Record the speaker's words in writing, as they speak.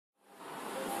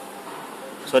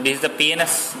So this is the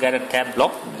PNS guided tap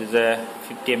block. This is a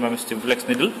 50 mm stifflex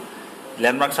needle.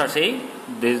 Landmarks are saying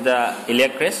this is the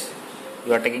iliac crest.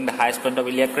 You are taking the highest point of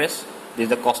iliac crest. This is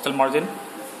the costal margin,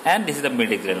 and this is the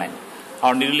mid-axial line.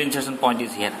 Our needle insertion point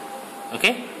is here.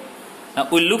 Okay. Now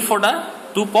we'll look for the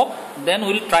 2 pop. Then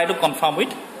we'll try to confirm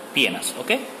with PNS.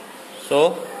 Okay.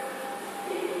 So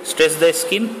stretch the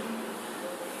skin,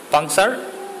 puncture,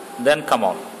 then come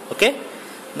out. Okay.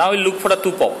 Now we'll look for the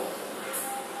 2 pop.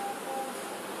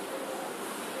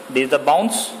 This is the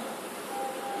bounce.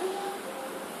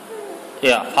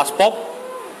 Yeah, first pop.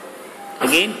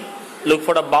 Again, look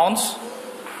for the bounce,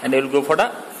 and you will go for the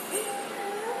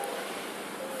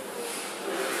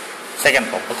second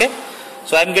pop. Okay.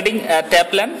 So I am getting a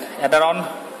tap length at around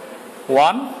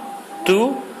 1,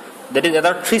 2, that is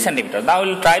about 3 centimeters. Now we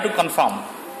will try to confirm.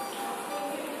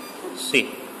 See.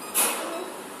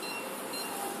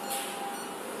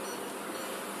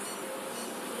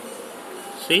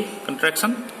 See,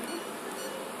 contraction.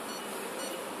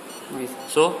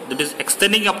 So that is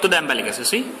extending up to the umbilicus, you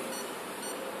see.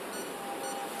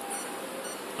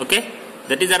 Okay,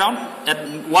 that is around at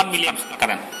 1 milliamps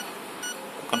current.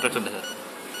 Contraction there.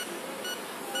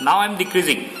 Now I am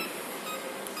decreasing.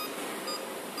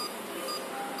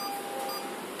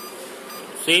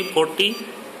 See, 40.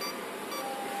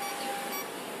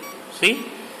 See,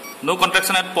 no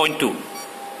contraction at 0.2.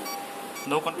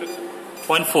 No contraction.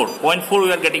 0.4. 0.4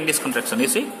 we are getting this contraction, you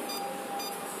see.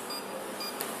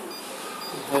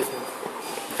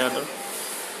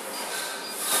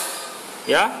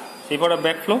 Yeah, see for the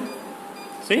backflow.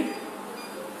 See,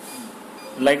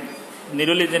 like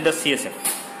needle is in the CSF.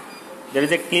 There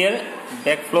is a clear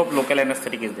backflow of local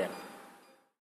anesthetic is there.